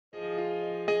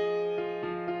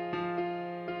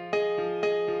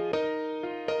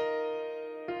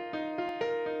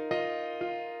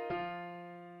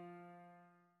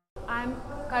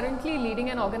currently leading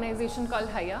an organization called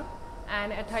Haiyya,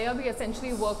 and at Haiyya we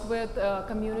essentially work with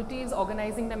communities,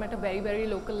 organizing them at a very, very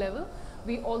local level.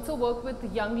 We also work with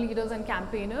young leaders and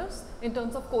campaigners in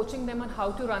terms of coaching them on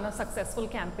how to run a successful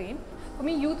campaign. For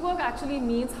me, youth work actually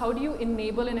means how do you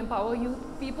enable and empower youth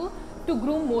people to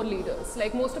groom more leaders.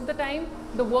 Like most of the time,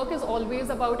 the work is always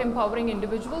about empowering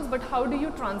individuals, but how do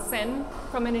you transcend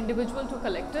from an individual to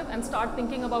collective and start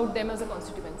thinking about them as a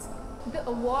constituency? The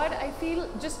award, I feel,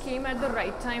 just came at the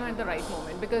right time, at the right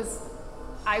moment, because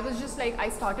I was just like, I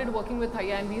started working with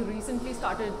Haiyya, and we recently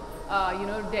started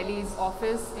Delhi's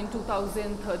office in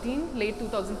 2013, late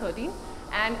 2013,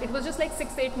 and it was just like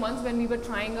 6-8 months when we were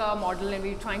trying a model and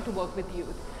we were trying to work with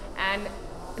youth, and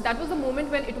that was the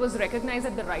moment when it was recognized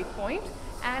at the right point.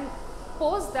 And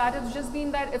post that, it's just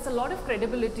been that it's a lot of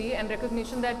credibility and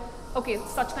recognition that okay,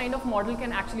 such kind of model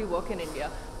can actually work in India.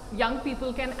 Young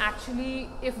people can actually,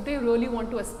 if they really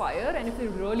want to aspire and if they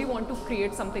really want to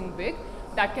create something big,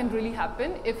 that can really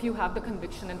happen if you have the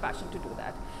conviction and passion to do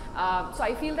that. So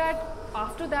I feel that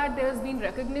after that there has been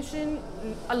recognition,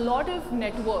 a lot of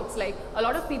networks, like a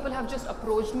lot of people have just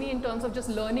approached me in terms of just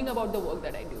learning about the work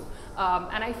that I do.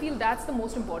 And I feel that's the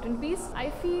most important piece.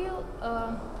 I feel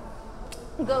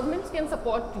governments can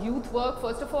support youth work.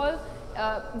 First of all,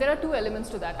 there are two elements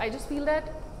to that. I just feel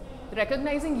that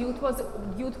recognizing youth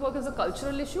work is a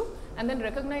cultural issue, and then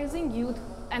recognizing youth,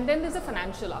 and then there's a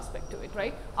financial aspect to it,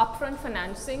 right? Upfront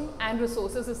financing and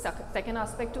resources is second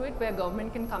aspect to it, where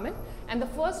government can come in. And the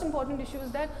first important issue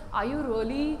is that are you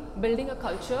really building a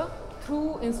culture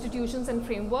through institutions and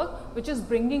framework which is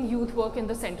bringing youth work in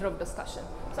the center of discussion.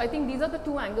 So I think these are the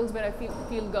two angles where I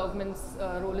feel government's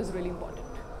role is really important.